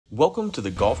Welcome to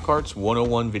the Golf Carts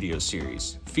 101 video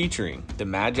series, featuring the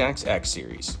Madjax X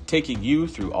series, taking you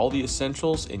through all the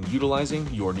essentials in utilizing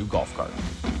your new golf cart.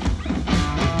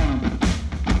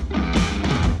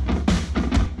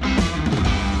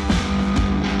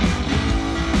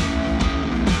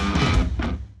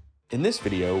 In this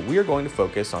video, we are going to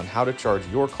focus on how to charge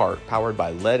your cart powered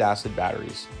by lead-acid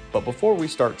batteries. But before we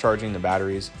start charging the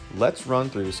batteries, let's run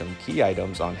through some key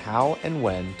items on how and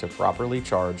when to properly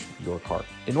charge your cart.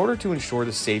 In order to ensure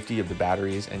the safety of the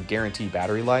batteries and guarantee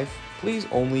battery life, please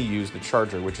only use the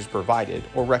charger which is provided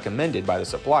or recommended by the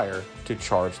supplier to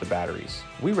charge the batteries.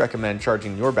 We recommend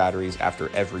charging your batteries after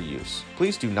every use.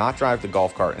 Please do not drive the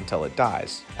golf cart until it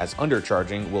dies, as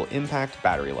undercharging will impact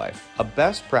battery life. A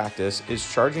best practice is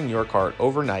charging your cart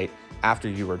overnight after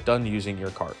you are done using your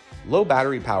cart. Low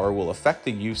battery power will affect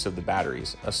the use of the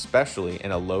batteries, especially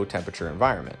in a low temperature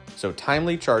environment, so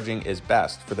timely charging is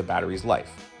best for the battery's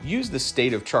life. Use the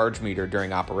state of charge meter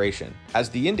during operation, as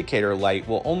the indicator light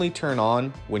will only turn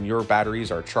on when your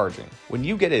batteries are charging. When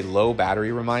you get a low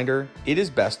battery reminder, it is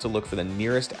best to look for the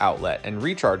nearest outlet and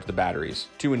recharge the batteries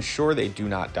to ensure they do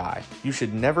not die. You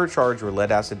should never charge your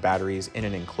lead-acid batteries in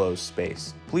an enclosed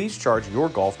space. Please charge your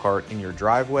golf cart in your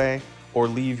driveway or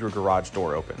leave your garage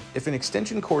door open. If an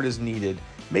extension cord is needed,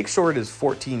 make sure it is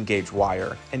 14 gauge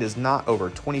wire and is not over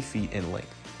 20 feet in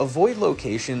length. Avoid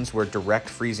locations where direct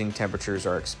freezing temperatures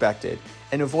are expected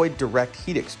and avoid direct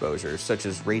heat exposures such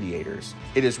as radiators.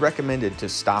 It is recommended to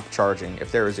stop charging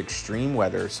if there is extreme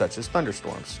weather such as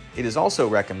thunderstorms. It is also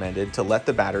recommended to let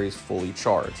the batteries fully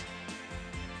charge.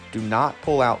 Do not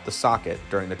pull out the socket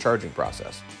during the charging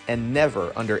process, and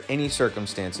never, under any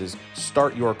circumstances,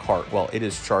 start your cart while it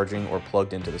is charging or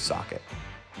plugged into the socket.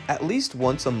 At least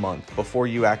once a month before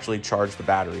you actually charge the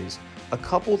batteries, a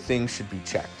couple things should be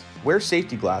checked. Wear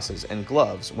safety glasses and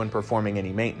gloves when performing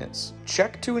any maintenance.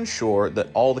 Check to ensure that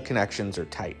all the connections are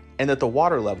tight and that the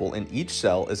water level in each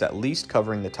cell is at least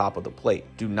covering the top of the plate.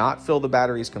 Do not fill the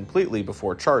batteries completely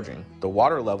before charging. The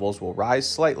water levels will rise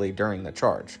slightly during the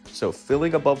charge, so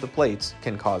filling above the plates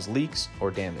can cause leaks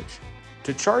or damage.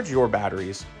 To charge your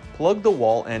batteries, plug the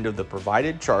wall end of the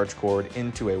provided charge cord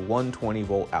into a 120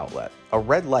 volt outlet. A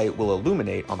red light will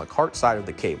illuminate on the cart side of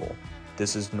the cable.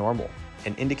 This is normal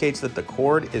and indicates that the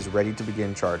cord is ready to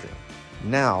begin charging.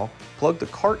 Now, plug the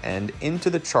cart end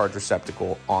into the charge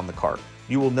receptacle on the cart.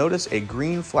 You will notice a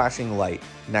green flashing light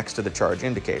next to the charge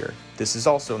indicator. This is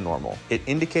also normal. It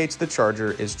indicates the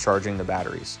charger is charging the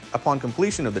batteries. Upon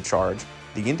completion of the charge,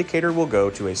 the indicator will go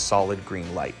to a solid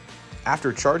green light.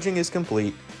 After charging is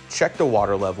complete, check the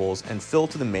water levels and fill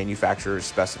to the manufacturer's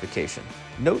specification.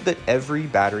 Note that every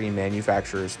battery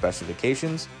manufacturer's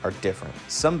specifications are different.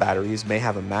 Some batteries may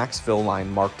have a max fill line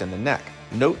marked in the neck.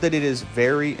 Note that it is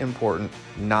very important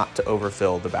not to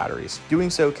overfill the batteries. Doing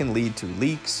so can lead to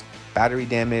leaks, battery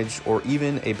damage, or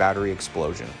even a battery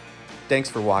explosion. Thanks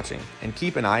for watching, and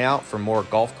keep an eye out for more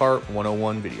Golf Cart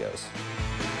 101 videos.